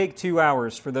 That might take 2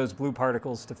 hours for those blue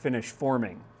particles to finish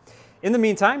forming. In the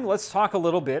meantime, let's talk a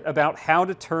little bit about how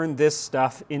to turn this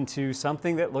stuff into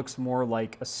something that looks more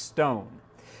like a stone.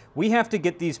 We have to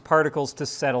get these particles to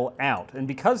settle out, and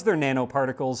because they're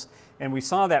nanoparticles, and we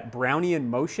saw that Brownian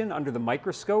motion under the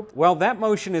microscope, well, that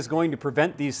motion is going to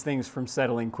prevent these things from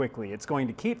settling quickly. It's going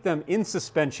to keep them in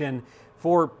suspension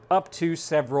for up to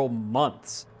several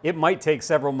months. It might take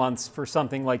several months for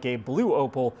something like a blue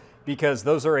opal because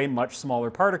those are a much smaller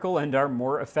particle and are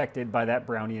more affected by that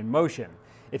Brownian motion.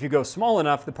 If you go small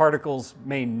enough, the particles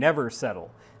may never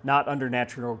settle, not under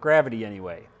natural gravity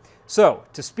anyway. So,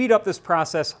 to speed up this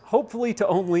process, hopefully to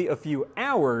only a few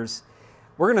hours,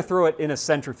 we're going to throw it in a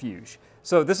centrifuge.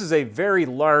 So this is a very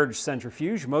large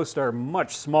centrifuge. Most are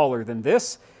much smaller than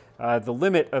this. The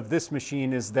limit of this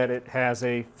machine is that it has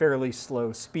a fairly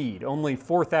slow speed, only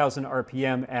 4,000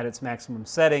 RPM at its maximum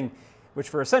setting, which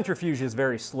for a centrifuge is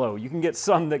very slow. You can get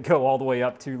some that go all the way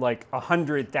up to like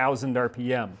 100,000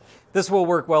 RPM. This will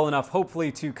work well enough,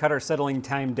 hopefully, to cut our settling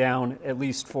time down, at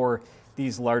least for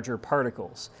these larger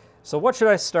particles. So what should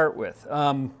I start with?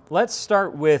 Let's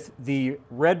start with the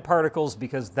red particles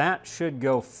because that should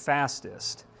go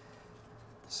fastest.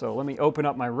 So let me open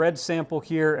up my red sample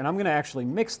here, and I'm going to actually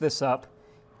mix this up,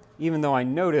 even though I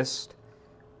noticed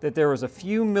that there was a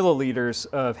few milliliters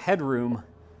of headroom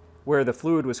where the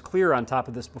fluid was clear on top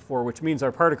of this before, which means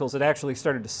our particles had actually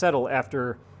started to settle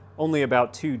after only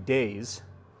about 2 days.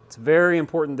 It's very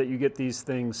important that you get these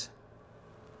things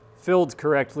filled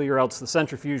correctly or else the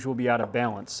centrifuge will be out of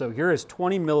balance. So here is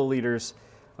 20 milliliters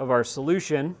of our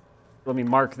solution. Let me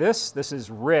mark this. This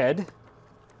is red.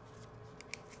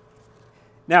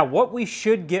 Now, what we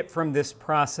should get from this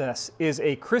process is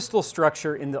a crystal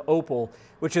structure in the opal,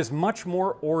 which is much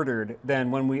more ordered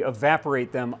than when we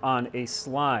evaporate them on a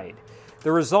slide.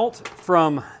 The result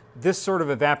from this sort of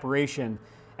evaporation,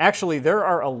 actually, there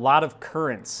are a lot of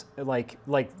currents, like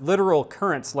literal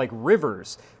currents, like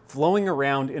rivers, flowing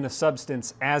around in a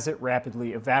substance as it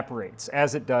rapidly evaporates,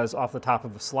 as it does off the top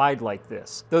of a slide like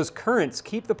this. Those currents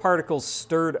keep the particles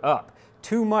stirred up,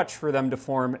 too much for them to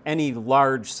form any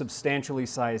large, substantially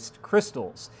sized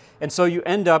crystals. And so you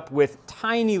end up with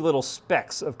tiny little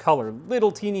specks of color,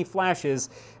 little teeny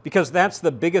flashes, because that's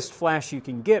the biggest flash you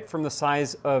can get from the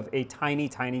size of a tiny,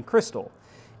 tiny crystal.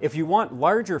 If you want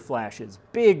larger flashes,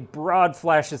 big, broad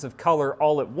flashes of color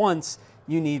all at once,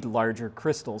 you need larger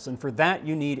crystals. And for that,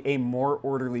 you need a more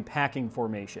orderly packing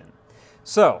formation.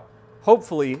 So,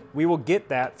 hopefully, we will get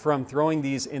that from throwing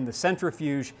these in the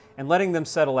centrifuge and letting them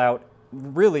settle out.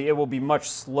 Really, it will be much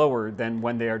slower than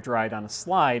when they are dried on a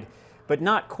slide, but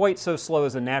not quite so slow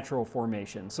as a natural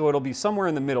formation. So it'll be somewhere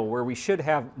in the middle where we should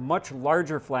have much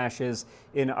larger flashes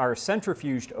in our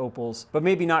centrifuged opals, but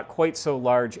maybe not quite so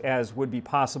large as would be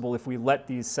possible if we let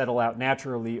these settle out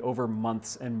naturally over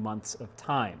months and months of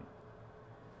time.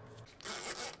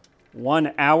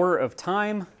 1 hour of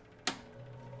time.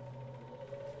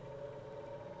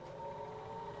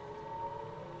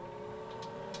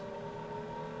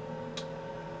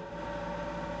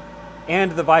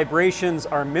 And the vibrations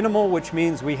are minimal, which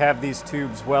means we have these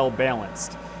tubes well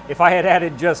balanced. If I had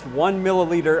added just 1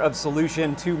 milliliter of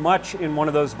solution too much in one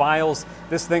of those vials,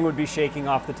 this thing would be shaking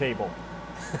off the table.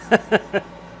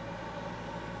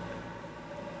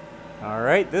 All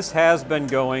right, this has been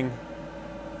going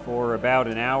for about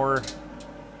an hour.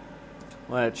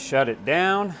 Let's shut it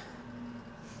down.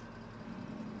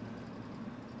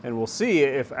 And we'll see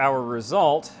if our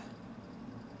result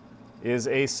is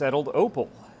a settled opal.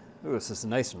 Ooh, this is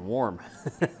nice and warm.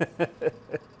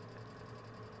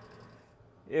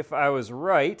 If I was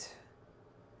right,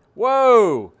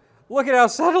 whoa, look at how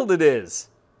settled it is.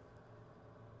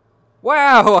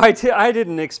 Wow, I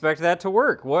didn't expect that to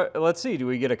work. What? Let's see, do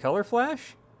we get a color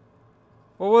flash?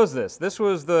 What was this? This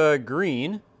was the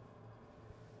green.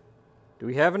 Do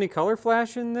we have any color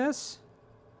flash in this?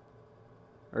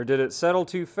 Or did it settle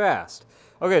too fast?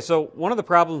 Okay, so one of the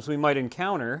problems we might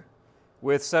encounter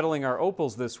with settling our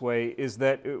opals this way is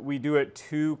that we do it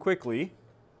too quickly,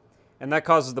 and that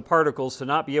causes the particles to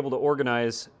not be able to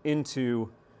organize into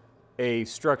a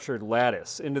structured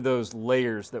lattice, into those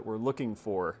layers that we're looking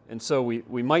for. And so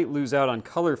we might lose out on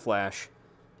color flash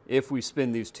if we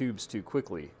spin these tubes too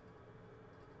quickly.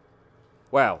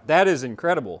 Wow, that is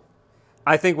incredible.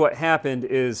 I think what happened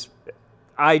is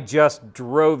I just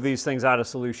drove these things out of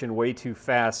solution way too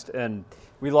fast, and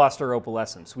we lost our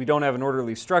opalescence. We don't have an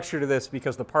orderly structure to this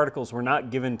because the particles were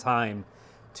not given time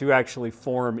to actually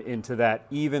form into that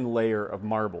even layer of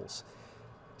marbles.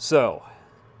 So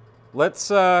let's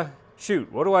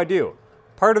shoot, what do I do?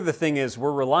 Part of the thing is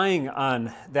we're relying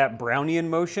on that Brownian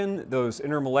motion, those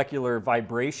intermolecular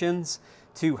vibrations,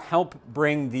 to help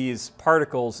bring these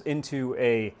particles into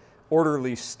a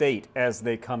orderly state as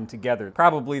they come together.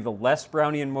 Probably the less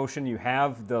Brownian motion you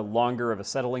have, the longer of a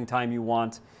settling time you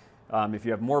want. If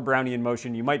you have more Brownian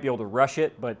motion, you might be able to rush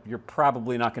it, but you're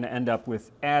probably not going to end up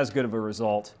with as good of a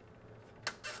result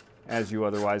as you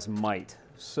otherwise might.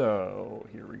 So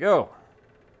here we go.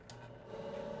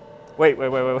 Wait.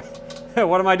 What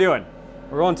am I doing?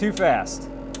 We're going too fast.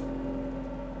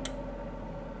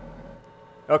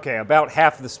 Okay, about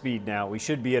half the speed now. We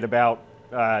should be at about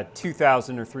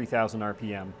 2,000 or 3,000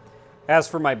 RPM. As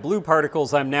for my blue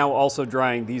particles, I'm now also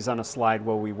drying these on a slide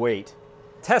while we wait.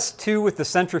 Test 2 with the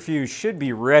centrifuge should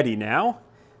be ready now.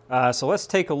 So let's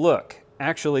take a look.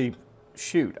 Actually,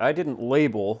 shoot, I didn't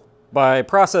label By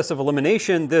process of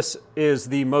elimination, this is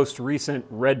the most recent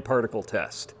red particle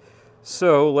test.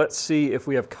 So let's see if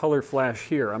we have color flash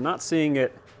here. I'm not seeing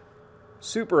it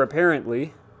super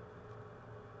apparently.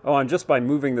 Oh, and just by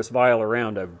moving this vial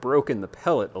around, I've broken the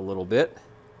pellet a little bit.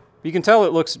 You can tell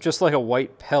it looks just like a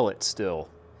white pellet still.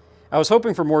 I was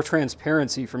hoping for more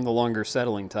transparency from the longer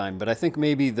settling time, but I think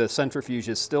maybe the centrifuge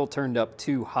is still turned up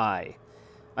too high.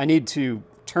 I need to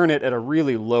turn it at a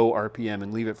really low RPM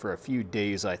and leave it for a few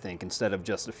days, I think, instead of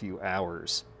just a few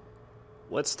hours.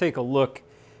 Let's take a look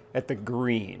at the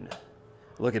green.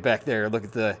 Look at back there, look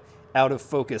at the out of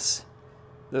focus,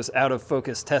 those out of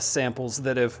focus test samples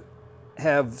that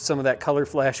have some of that color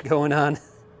flash going on.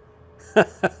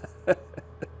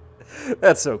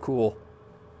 That's so cool.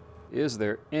 Is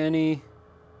there any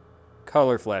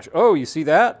color flash? Oh, you see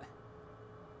that?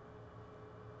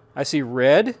 I see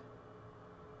red.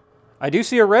 I do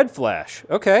see a red flash.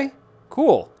 Okay,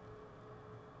 cool.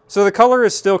 So the color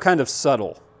is still kind of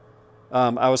subtle.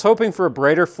 I was hoping for a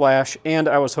brighter flash, and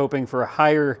I was hoping for a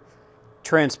higher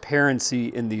transparency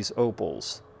in these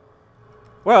opals.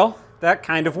 Well, that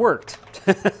kind of worked.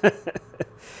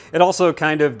 It also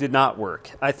kind of did not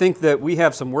work. I think that we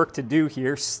have some work to do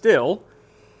here still,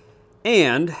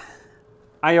 and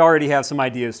I already have some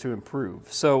ideas to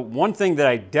improve. So one thing that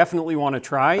I definitely want to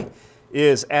try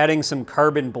is adding some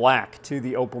carbon black to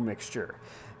the opal mixture.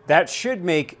 That should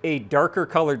make a darker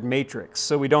colored matrix,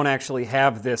 so we don't actually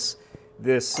have this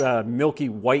milky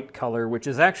white color, which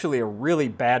is actually a really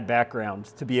bad background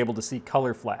to be able to see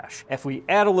color flash. If we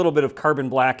add a little bit of carbon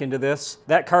black into this,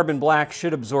 that carbon black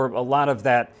should absorb a lot of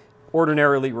that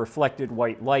ordinarily reflected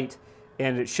white light,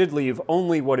 and it should leave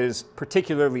only what is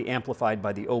particularly amplified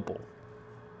by the opal.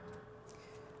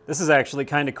 This is actually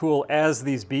kind of cool. As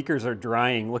these beakers are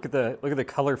drying, look at the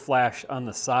color flash on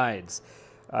the sides.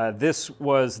 This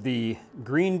was the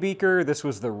green beaker, this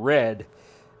was the red,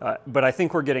 but I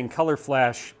think we're getting color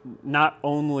flash not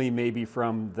only maybe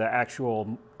from the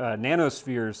actual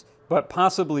nanospheres, but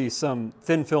possibly some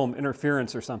thin film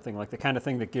interference or something, like the kind of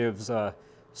thing that gives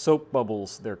soap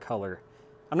bubbles their color.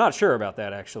 I'm not sure about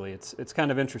that actually. It's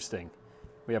kind of interesting.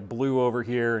 We have blue over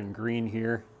here and green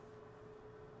here.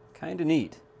 Kind of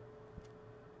neat.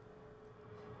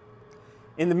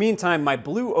 In the meantime, my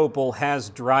blue opal has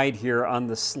dried here on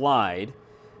the slide,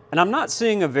 and I'm not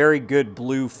seeing a very good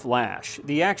blue flash.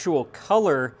 The actual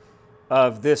color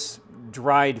of this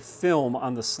dried film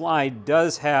on the slide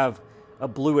does have a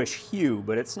bluish hue,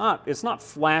 but it's not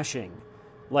flashing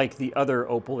like the other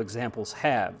opal examples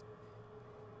have.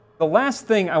 The last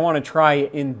thing I want to try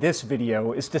in this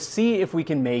video is to see if we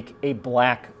can make a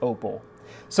black opal.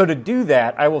 So to do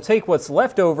that, I will take what's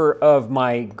left over of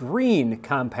my green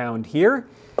compound here,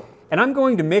 and I'm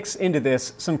going to mix into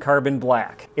this some carbon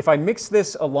black. If I mix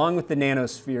this along with the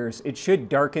nanospheres, it should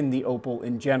darken the opal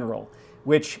in general,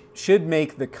 which should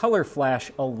make the color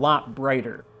flash a lot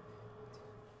brighter.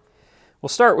 We'll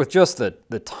start with just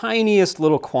the tiniest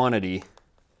little quantity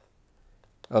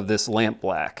of this lamp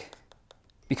black.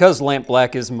 Because lamp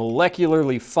black is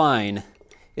molecularly fine,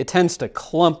 it tends to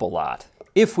clump a lot.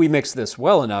 If we mix this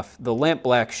well enough, the lamp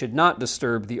black should not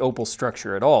disturb the opal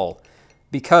structure at all,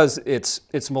 because it's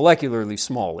molecularly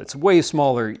small. It's way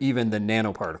smaller even than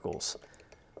nanoparticles.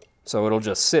 So it'll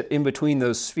just sit in between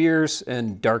those spheres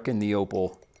and darken the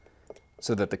opal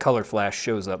so that the color flash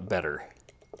shows up better.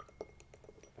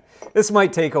 This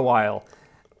might take a while.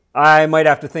 I might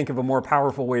have to think of a more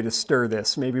powerful way to stir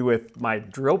this, maybe with my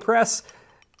drill press.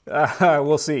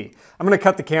 We'll see. I'm going to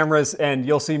cut the cameras and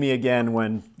you'll see me again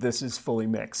when this is fully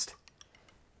mixed.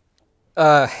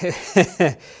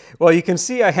 Well, you can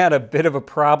see I had a bit of a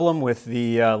problem with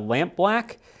the lamp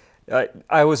black.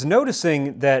 I was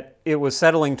noticing that it was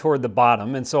settling toward the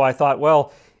bottom, and so I thought,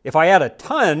 well, if I add a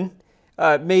ton,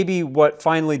 maybe what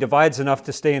finally divides enough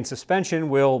to stay in suspension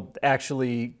will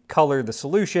actually color the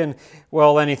solution.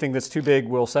 Well, anything that's too big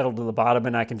will settle to the bottom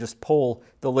and I can just pull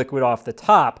the liquid off the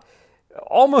top.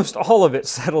 Almost all of it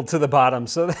settled to the bottom,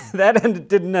 so that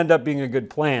didn't end up being a good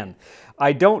plan.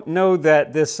 I don't know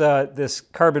that this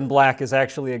carbon black is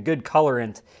actually a good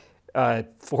colorant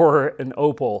for an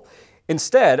opal.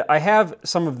 Instead, I have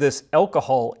some of this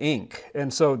alcohol ink,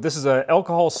 and so this is an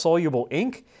alcohol-soluble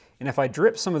ink, and if I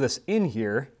drip some of this in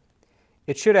here,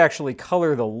 it should actually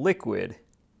color the liquid.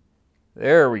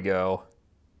 There we go.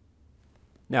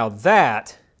 Now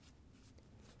that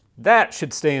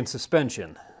should stay in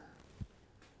suspension.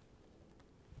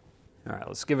 All right,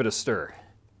 let's give it a stir.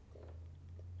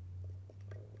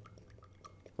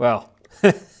 Well,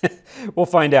 we'll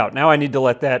find out. Now I need to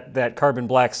let that carbon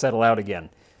black settle out again.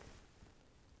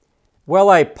 While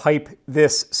I pipe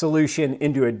this solution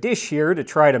into a dish here to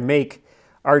try to make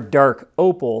our dark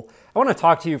opal, I want to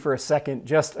talk to you for a second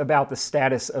just about the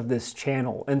status of this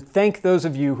channel and thank those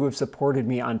of you who have supported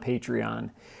me on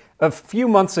Patreon. A few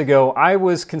months ago, I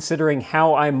was considering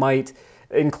how I might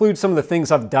include some of the things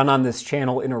I've done on this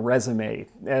channel in a resume,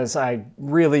 as I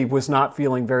really was not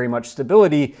feeling very much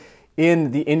stability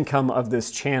in the income of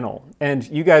this channel. And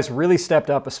you guys really stepped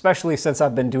up, especially since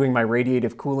I've been doing my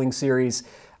radiative cooling series.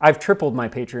 I've tripled my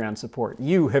Patreon support.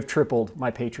 You have tripled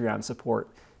my Patreon support.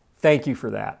 Thank you for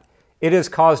that. It has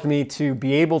caused me to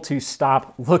be able to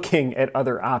stop looking at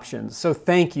other options. So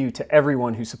thank you to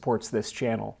everyone who supports this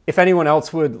channel. If anyone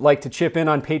else would like to chip in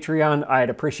on Patreon, I'd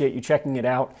appreciate you checking it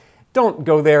out. Don't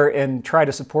go there and try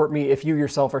to support me if you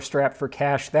yourself are strapped for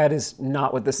cash. That is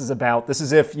not what this is about. This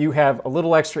is if you have a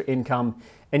little extra income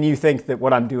and you think that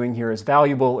what I'm doing here is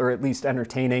valuable or at least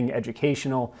entertaining,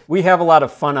 educational. We have a lot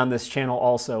of fun on this channel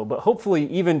also, but hopefully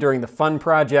even during the fun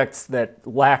projects that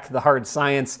lack the hard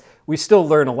science, we still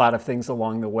learn a lot of things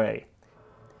along the way.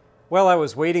 While I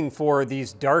was waiting for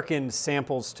these darkened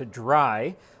samples to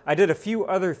dry, I did a few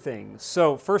other things.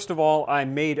 So first of all, I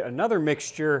made another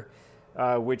mixture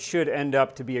which should end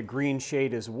up to be a green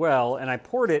shade as well, and I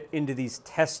poured it into these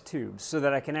test tubes so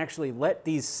that I can actually let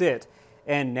these sit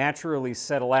and naturally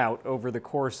settle out over the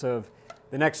course of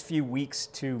the next few weeks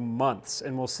to months,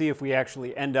 and we'll see if we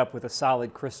actually end up with a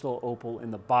solid crystal opal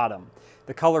in the bottom.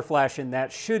 The color flash in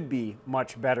that should be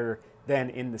much better than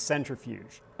in the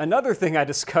centrifuge. Another thing I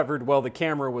discovered while the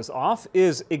camera was off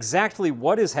is exactly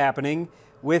what is happening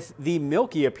with the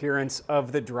milky appearance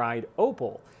of the dried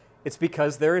opal. It's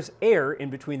because there is air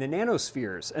in between the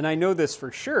nanospheres, and I know this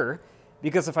for sure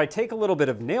because if I take a little bit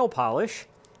of nail polish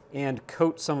and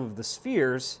coat some of the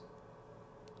spheres,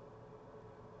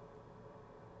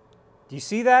 do you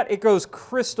see that? It goes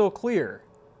crystal clear.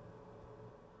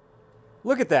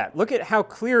 Look at that. Look at how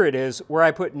clear it is where I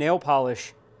put nail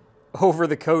polish over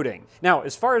the coating. Now,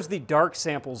 as far as the dark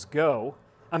samples go,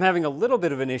 I'm having a little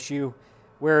bit of an issue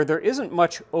where there isn't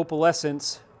much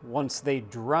opalescence once they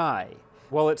dry.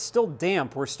 While it's still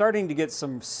damp, we're starting to get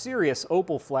some serious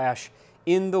opal flash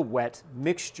in the wet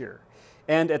mixture.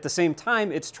 And at the same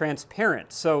time, it's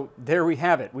transparent. So there we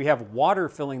have it. We have water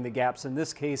filling the gaps, in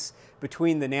this case,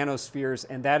 between the nanospheres,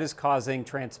 and that is causing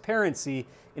transparency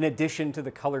in addition to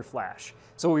the color flash.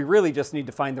 So we really just need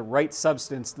to find the right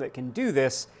substance that can do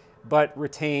this, but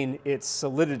retain its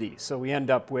solidity. So we end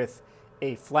up with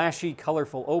a flashy,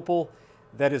 colorful opal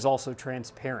that is also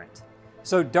transparent.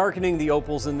 So darkening the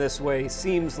opals in this way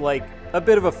seems like a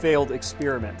bit of a failed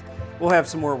experiment. We'll have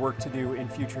some more work to do in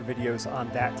future videos on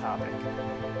that topic.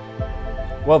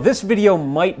 Well, this video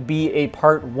might be a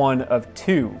part 1 of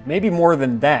 2, maybe more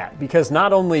than that, because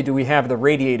not only do we have the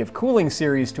radiative cooling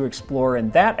series to explore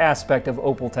in that aspect of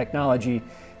opal technology,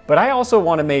 but I also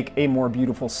want to make a more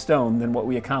beautiful stone than what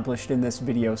we accomplished in this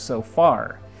video so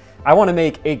far. I want to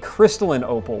make a crystalline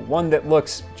opal, one that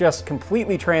looks just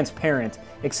completely transparent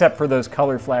except for those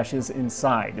color flashes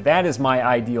inside. That is my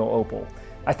ideal opal.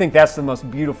 I think that's the most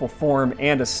beautiful form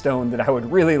and a stone that I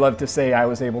would really love to say I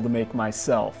was able to make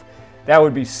myself. That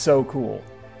would be so cool.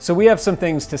 So we have some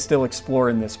things to still explore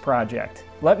in this project.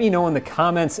 Let me know in the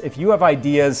comments if you have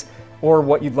ideas or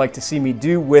what you'd like to see me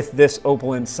do with this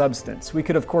opaline substance. We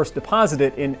could of course deposit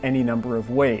it in any number of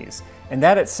ways, and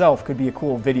that itself could be a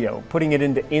cool video, putting it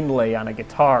into inlay on a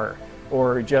guitar,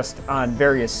 or just on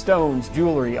various stones,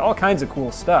 jewelry, all kinds of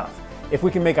cool stuff. If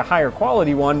we can make a higher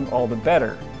quality one, all the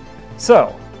better.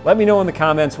 So, let me know in the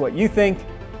comments what you think.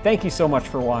 Thank you so much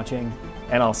for watching,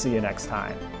 and I'll see you next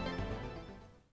time.